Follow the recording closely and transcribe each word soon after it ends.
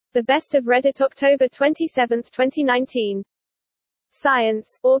The Best of Reddit, October 27, 2019.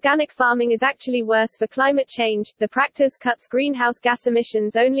 Science. Organic farming is actually worse for climate change. The practice cuts greenhouse gas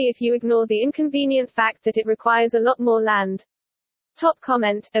emissions only if you ignore the inconvenient fact that it requires a lot more land. Top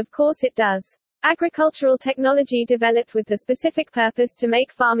comment. Of course it does. Agricultural technology developed with the specific purpose to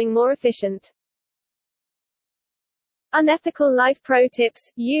make farming more efficient. Unethical life pro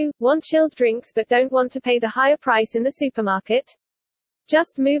tips. You want chilled drinks but don't want to pay the higher price in the supermarket?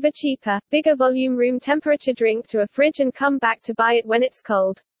 Just move a cheaper, bigger volume room temperature drink to a fridge and come back to buy it when it's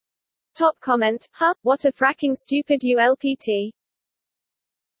cold. Top comment. Huh, what a fracking stupid ULPT.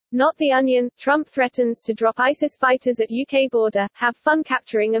 Not the Onion. Trump threatens to drop ISIS fighters at UK border. Have fun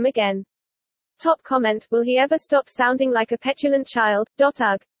capturing them again. Top comment. Will he ever stop sounding like a petulant child?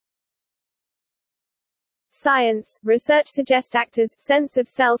 Ugh. Science. Research suggests actors' sense of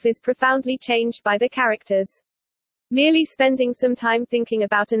self is profoundly changed by the characters. Merely spending some time thinking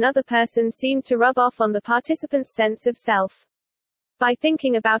about another person seemed to rub off on the participants' sense of self. By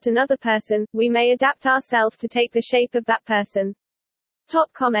thinking about another person, we may adapt ourselves to take the shape of that person.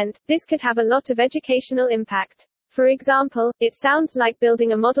 Top comment. This could have a lot of educational impact. For example, it sounds like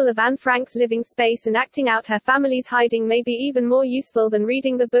building a model of Anne Frank's living space and acting out her family's hiding may be even more useful than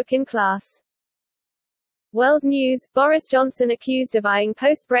reading the book in class. World News. Boris Johnson accused of eyeing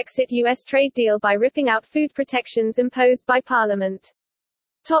post-Brexit US trade deal by ripping out food protections imposed by Parliament.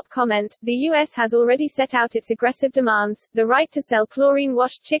 Top comment. The US has already set out its aggressive demands: the right to sell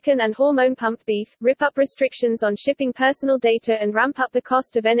chlorine-washed chicken and hormone-pumped beef, rip up restrictions on shipping personal data and ramp up the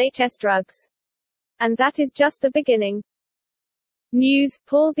cost of NHS drugs. And that is just the beginning. News.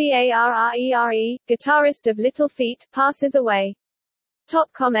 Paul Barrere, guitarist of Little Feat, passes away.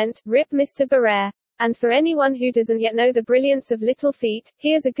 Top comment. Rip Mr. Barrere. And for anyone who doesn't yet know the brilliance of Little Feat,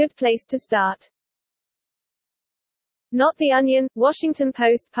 here's a good place to start. Not the Onion. Washington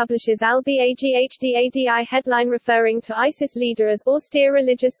Post publishes Al-Baghdadi headline referring to ISIS leader as austere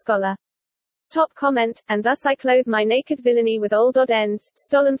religious scholar. Top comment. And thus I clothe my naked villainy with old odd ends,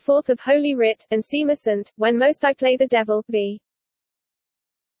 stolen forth of Holy Writ, and seem innocent, when most I play the devil. V.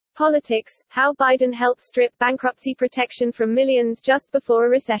 Politics. How Biden helped strip bankruptcy protection from millions just before a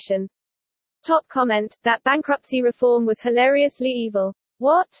recession. Top comment. That bankruptcy reform was hilariously evil.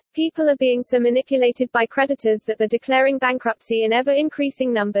 What? People are being so manipulated by creditors that they're declaring bankruptcy in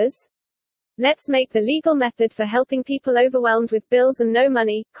ever-increasing numbers? Let's make the legal method for helping people overwhelmed with bills and no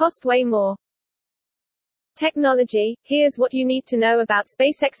money cost way more. Technology. Here's what you need to know about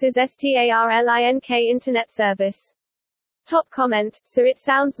SpaceX's Starlink internet service. Top comment. So it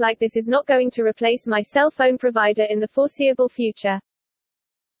sounds like this is not going to replace my cell phone provider in the foreseeable future.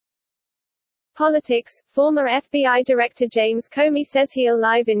 Politics. Former FBI Director James Comey says he'll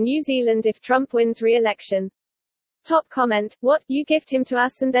live in New Zealand if Trump wins re-election. Top comment. What? You gift him to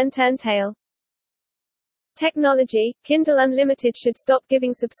us and then turn tail? Technology. Kindle Unlimited should stop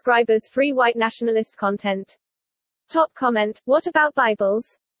giving subscribers free white nationalist content. Top comment. What about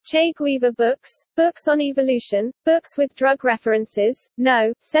Bibles? Che Guevara books? Books on evolution? Books with drug references?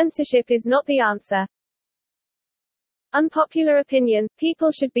 No, censorship is not the answer. Unpopular opinion.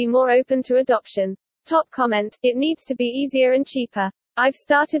 People should be more open to adoption. Top comment. It needs to be easier and cheaper. I've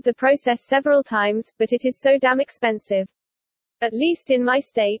started the process several times, but it is so damn expensive. At least in my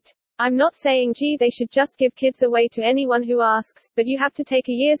state. I'm not saying gee they should just give kids away to anyone who asks, but you have to take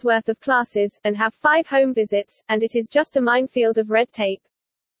a year's worth of classes, and have 5 home visits, and it is just a minefield of red tape.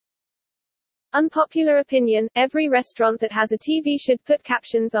 Unpopular opinion. Every restaurant that has a TV should put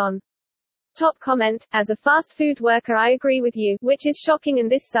captions on. Top comment. As a fast food worker I agree with you, which is shocking in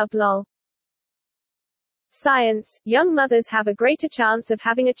this sub-lol. Science. Young mothers have a greater chance of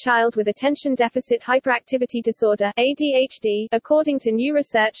having a child with attention deficit hyperactivity disorder ADHD, according to new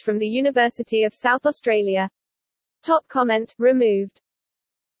research from the University of South Australia. Top comment. Removed.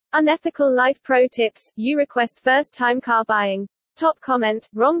 Unethical life pro tips. You request first-time car buying. Top comment.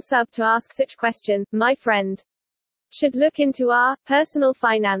 Wrong sub to ask such question, my friend. Should look into our personal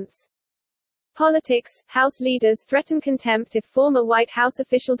finance. Politics. House leaders threaten contempt if former White House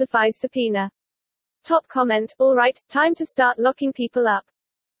official defies subpoena. Top comment. Alright, time to start locking people up.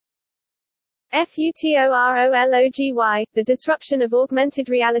 Futurology. The disruption of augmented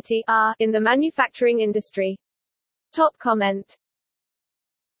reality in the manufacturing industry. Top comment.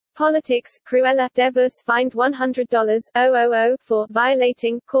 Politics. Cruella de Vil fined $100,000 for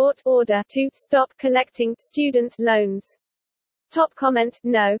violating court order to stop collecting student loans. Top comment.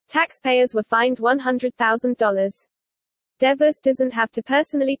 No, taxpayers were fined $100,000. de Vil doesn't have to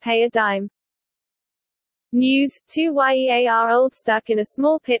personally pay a dime. News. 2 year-old stuck in a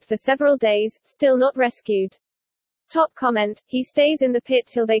small pit for several days, still not rescued. Top comment, he stays in the pit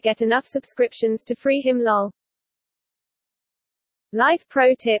till they get enough subscriptions to free him lol. Life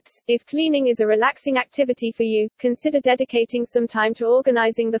pro tips: if cleaning is a relaxing activity for you, consider dedicating some time to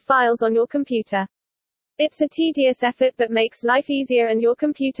organizing the files on your computer. It's a tedious effort but makes life easier and your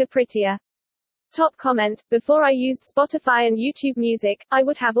computer prettier. Top comment, before I used Spotify and YouTube Music, I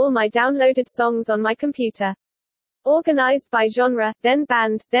would have all my downloaded songs on my computer. Organized by genre, then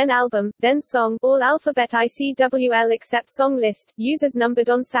band, then album, then song, all alphabet ICWL except song list, users numbered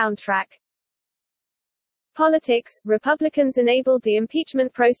on soundtrack. Politics, Republicans enabled the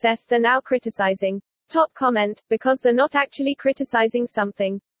impeachment process they're now criticizing. Top comment, because they're not actually criticizing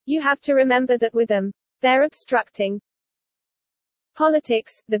something. You have to remember that with them, they're obstructing.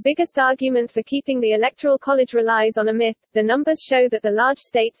 Politics, the biggest argument for keeping the Electoral College relies on a myth. The numbers show that the large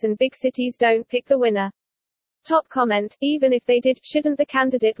states and big cities don't pick the winner. Top comment, even if they did, shouldn't the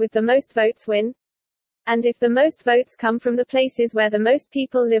candidate with the most votes win? And if the most votes come from the places where the most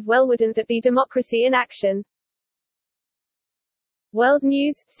people live, well, wouldn't that be democracy in action? World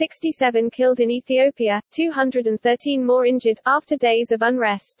news: 67 killed in Ethiopia, 213 more injured, after days of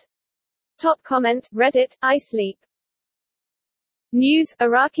unrest. Top comment, Reddit, I sleep. News: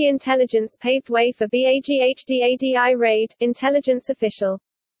 Iraqi intelligence paved way for Baghdadi raid, intelligence official.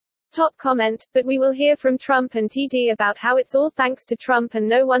 Top comment, but we will hear from Trump and TD about how it's all thanks to Trump and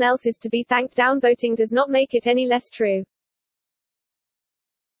no one else is to be thanked. Downvoting does not make it any less true.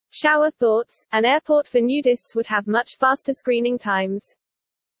 Shower thoughts: an airport for nudists would have much faster screening times.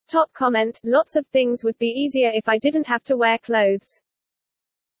 Top comment, lots of things would be easier if I didn't have to wear clothes.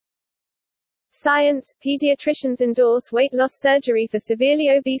 Science: pediatricians endorse weight loss surgery for severely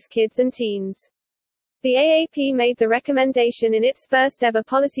obese kids and teens. The AAP made the recommendation in its first ever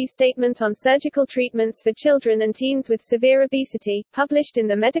policy statement on surgical treatments for children and teens with severe obesity, published in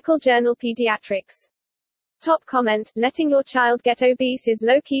the medical journal Pediatrics. Top comment, letting your child get obese is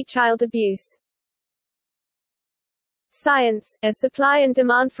low-key child abuse. Science, a supply and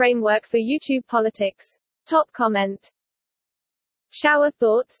demand framework for YouTube politics. Top comment. Shower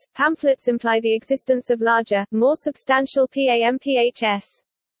thoughts, pamphlets imply the existence of larger, more substantial PAMPHS.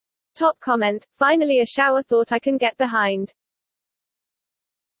 Top comment, finally a shower thought I can get behind.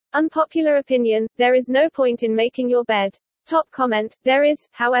 Unpopular opinion, there is no point in making your bed. Top comment, there is,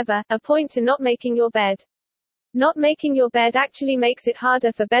 however, a point to not making your bed. Not making your bed actually makes it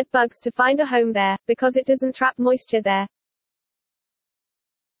harder for bed bugs to find a home there, because it doesn't trap moisture there.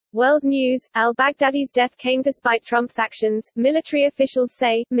 World news: al-Baghdadi's death came despite Trump's actions, military officials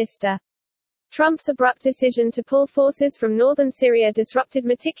say. Mr. Trump's abrupt decision to pull forces from northern Syria disrupted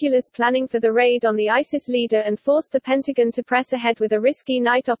meticulous planning for the raid on the ISIS leader and forced the Pentagon to press ahead with a risky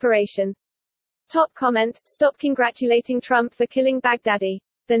night operation. Top comment, stop congratulating Trump for killing Baghdadi.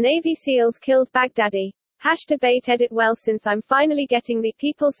 The Navy SEALs killed Baghdadi. #debate edit well, since I'm finally getting the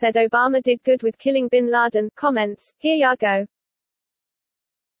 "people said Obama did good with killing bin Laden" comments, here ya go.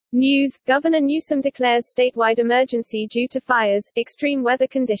 News: Governor Newsom declares statewide emergency due to fires, extreme weather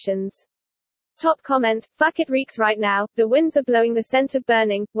conditions. Top comment, fuck it reeks right now, the winds are blowing the scent of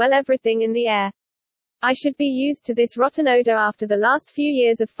burning, well, everything in the air. I should be used to this rotten odor after the last few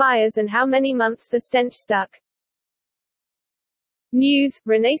years of fires and how many months the stench stuck. News: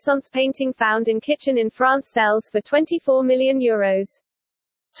 Renaissance painting found in kitchen in France sells for €24 million.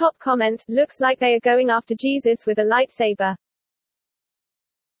 Top comment, looks like they are going after Jesus with a lightsaber.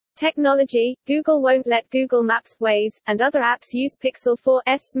 Technology: Google won't let Google Maps, Waze, and other apps use Pixel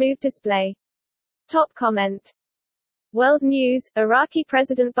 4's smooth display. Top comment. World news: Iraqi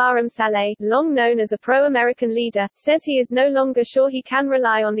President Barham Saleh, long known as a pro-American leader, says he is no longer sure he can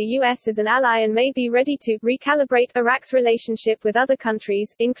rely on the US as an ally and may be ready to recalibrate Iraq's relationship with other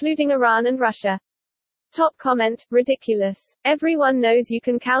countries, including Iran and Russia. Top comment, ridiculous. Everyone knows you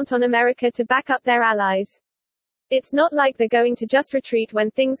can count on America to back up their allies. It's not like they're going to just retreat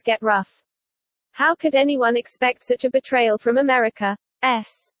when things get rough. How could anyone expect such a betrayal from America?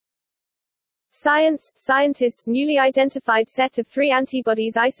 Science: scientists newly identified set of 3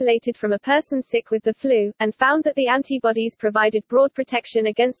 antibodies isolated from a person sick with the flu, and found that the antibodies provided broad protection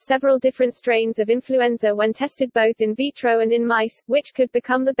against several different strains of influenza when tested both in vitro and in mice, which could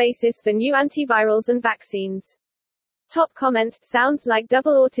become the basis for new antivirals and vaccines. Top comment, sounds like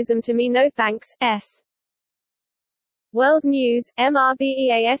double autism to me, no thanks. World news: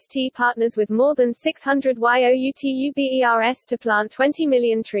 MRBEAST partners with more than 600 YOUTUBERS to plant 20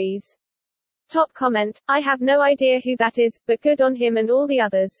 million trees. Top comment, I have no idea who that is, but good on him and all the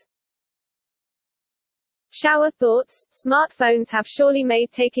others. Shower thoughts: smartphones have surely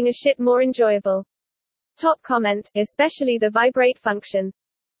made taking a shit more enjoyable. Top comment, especially the vibrate function.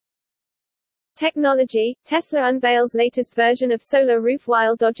 Technology, Tesla unveils latest version of solar roof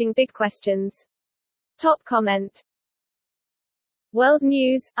while dodging big questions. Top comment. World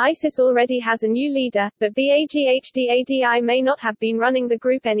news, ISIS already has a new leader, but Baghdadi may not have been running the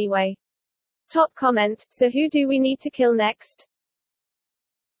group anyway. Top comment, so who do we need to kill next?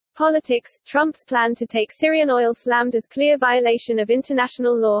 Politics, Trump's plan to take Syrian oil slammed as clear violation of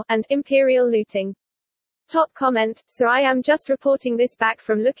international law, and imperial looting. Top comment, so I am just reporting this back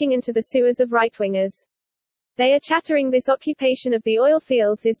from looking into the sewers of right-wingers. They are chattering this occupation of the oil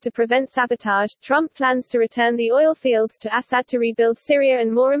fields is to prevent sabotage. Trump plans to return the oil fields to Assad to rebuild Syria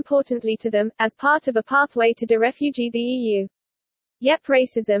and more importantly to them, as part of a pathway to de-refugee the EU. Yep,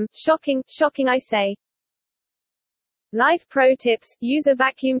 racism, shocking, shocking I say. Life pro tips, use a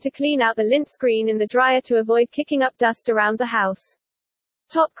vacuum to clean out the lint screen in the dryer to avoid kicking up dust around the house.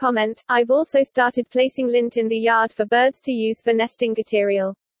 Top comment, I've also started placing lint in the yard for birds to use for nesting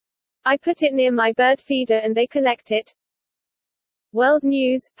material. I put it near my bird feeder and they collect it. World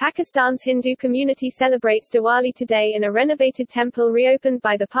news, Pakistan's Hindu community celebrates Diwali today in a renovated temple reopened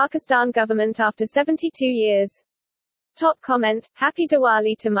by the Pakistan government after 72 years. Top comment, Happy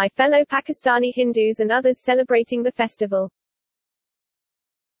Diwali to my fellow Pakistani Hindus and others celebrating the festival.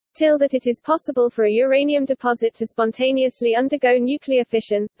 That it is possible for a uranium deposit to spontaneously undergo nuclear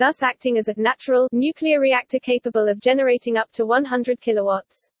fission, thus acting as a natural nuclear reactor capable of generating up to 100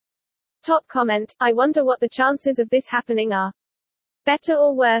 kilowatts. Top comment, I wonder what the chances of this happening are. Better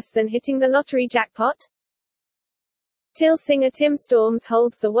or worse than hitting the lottery jackpot? Singer Tim Storms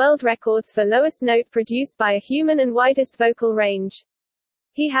holds the world records for lowest note produced by a human and widest vocal range.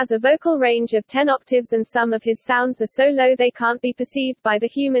 He has a vocal range of 10 octaves and some of his sounds are so low they can't be perceived by the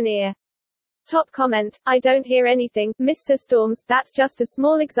human ear. Top comment, I don't hear anything, Mr. Storms, that's just a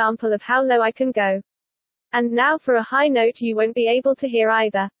small example of how low I can go. And now for a high note you won't be able to hear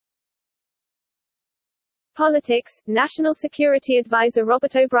either. Politics, National Security Advisor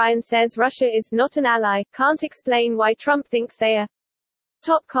Robert O'Brien says Russia is not an ally, can't explain why Trump thinks they are.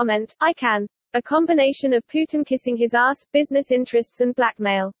 Top comment, I can. A combination of Putin kissing his ass, business interests and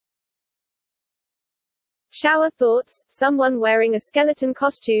blackmail. Shower thoughts, someone wearing a skeleton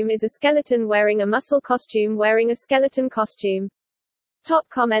costume is a skeleton wearing a muscle costume wearing a skeleton costume. Top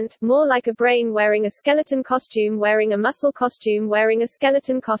comment, more like a brain wearing a skeleton costume wearing a muscle costume wearing a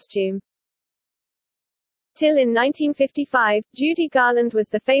skeleton costume. In 1955, Judy Garland was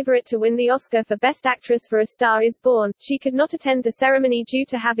the favorite to win the Oscar for Best Actress for A Star is Born. She could not attend the ceremony due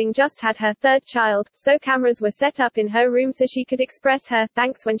to having just had her third child, so cameras were set up in her room so she could express her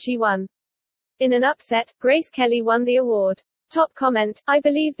thanks when she won. In an upset, Grace Kelly won the award. Top comment, I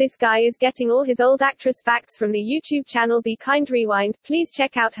believe this guy is getting all his old actress facts from the YouTube channel Be Kind Rewind. Please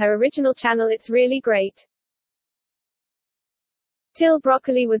check out her original channel, it's really great.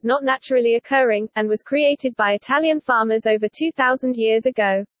 Broccoli was not naturally occurring, and was created by Italian farmers over 2,000 years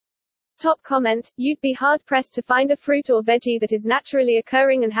ago. Top comment, you'd be hard-pressed to find a fruit or veggie that is naturally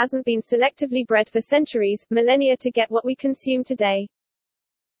occurring and hasn't been selectively bred for centuries, millennia to get what we consume today.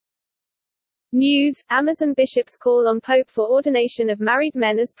 News, Amazon bishops call on Pope for ordination of married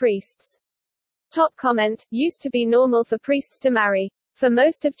men as priests. Top comment, used to be normal for priests to marry. For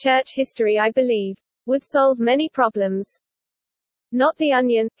most of church history I believe. Would solve many problems. Not The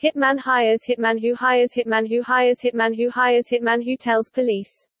Onion, hitman hires hitman who hires hitman who hires hitman who hires hitman who tells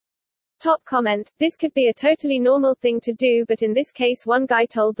police. Top comment, this could be a totally normal thing to do but in this case one guy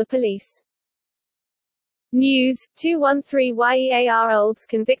told the police. News, 213-year-olds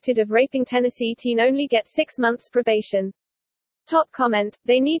convicted of raping Tennessee teen only get 6 months probation. Top comment,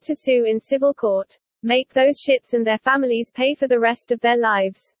 they need to sue in civil court. Make those shits and their families pay for the rest of their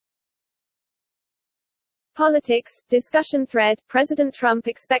lives. Politics, discussion thread, President Trump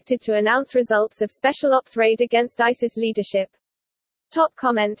expected to announce results of special ops raid against ISIS leadership. Top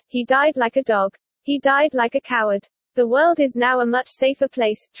comment, he died like a dog. He died like a coward. The world is now a much safer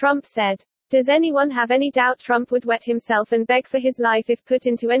place, Trump said. Does anyone have any doubt Trump would wet himself and beg for his life if put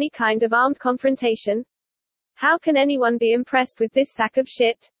into any kind of armed confrontation? How can anyone be impressed with this sack of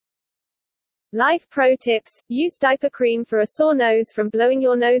shit? Life pro tips, use diaper cream for a sore nose from blowing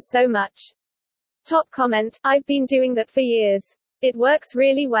your nose so much. Top comment, I've been doing that for years. It works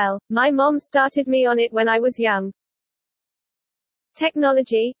really well. My mom started me on it when I was young.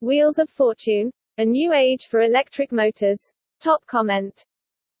 Technology, wheels of fortune. A new age for electric motors. Top comment.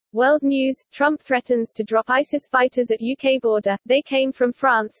 World news, Trump threatens to drop ISIS fighters at UK border. They came from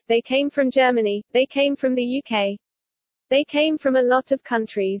France, they came from Germany, they came from the UK. They came from a lot of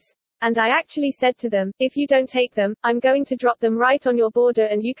countries. And I actually said to them, if you don't take them, I'm going to drop them right on your border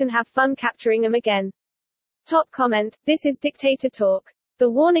and you can have fun capturing them again. Top comment, this is dictator talk. The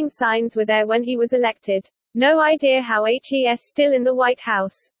warning signs were there when he was elected. No idea how he's still in the White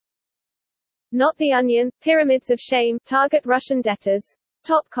House. Not the Onion, pyramids of shame, target Russian debtors.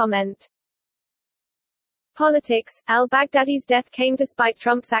 Top comment. Politics, al-Baghdadi's death came despite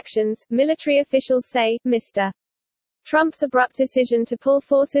Trump's actions, military officials say. Mr. Trump's abrupt decision to pull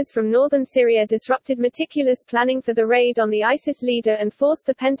forces from northern Syria disrupted meticulous planning for the raid on the ISIS leader and forced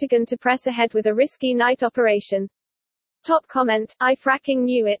the Pentagon to press ahead with a risky night operation. Top comment, I fracking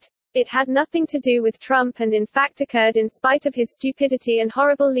knew it. It had nothing to do with Trump and in fact occurred in spite of his stupidity and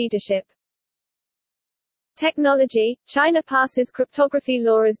horrible leadership. Technology, China passes cryptography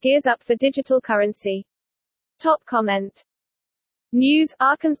law as gears up for digital currency. Top comment. News,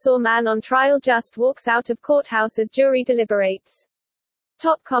 Arkansas man on trial just walks out of courthouse as jury deliberates.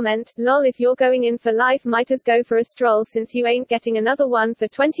 Top comment, lol if you're going in for life might as go for a stroll since you ain't getting another one for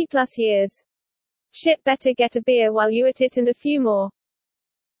 20 plus years. Shit better get a beer while you at it and a few more.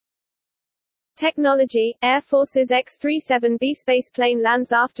 Technology, Air Force's X-37B spaceplane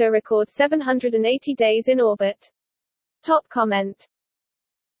lands after a record 780 days in orbit. Top comment.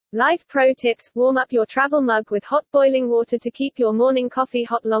 Life pro tips, warm up your travel mug with hot boiling water to keep your morning coffee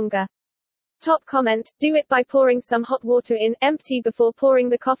hot longer. Top comment, do it by pouring some hot water in, empty before pouring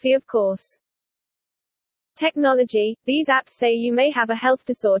the coffee of course. Technology, these apps say you may have a health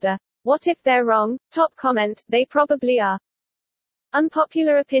disorder. What if they're wrong? Top comment, they probably are.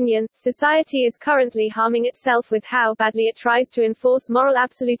 Unpopular opinion, society is currently harming itself with how badly it tries to enforce moral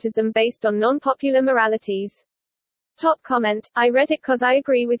absolutism based on non-popular moralities. Top comment, I read it 'cause I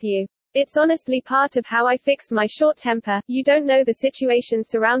agree with you. It's honestly part of how I fixed my short temper. You don't know the situation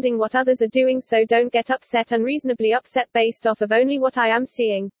surrounding what others are doing, so don't get unreasonably upset based off of only what I am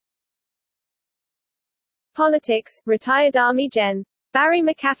seeing. Politics, retired Army Gen. Barry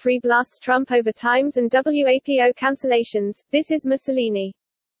McCaffrey blasts Trump over Times and WAPO cancellations. This is Mussolini.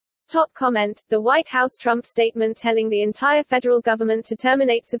 Top comment, the White House Trump statement telling the entire federal government to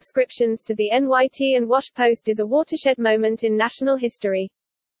terminate subscriptions to the NYT and Wash Post is a watershed moment in national history.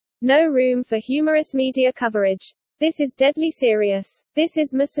 No room for humorous media coverage. This is deadly serious. This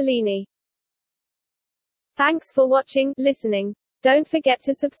is Mussolini. Thanks for watching, listening. Don't forget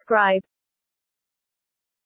to subscribe.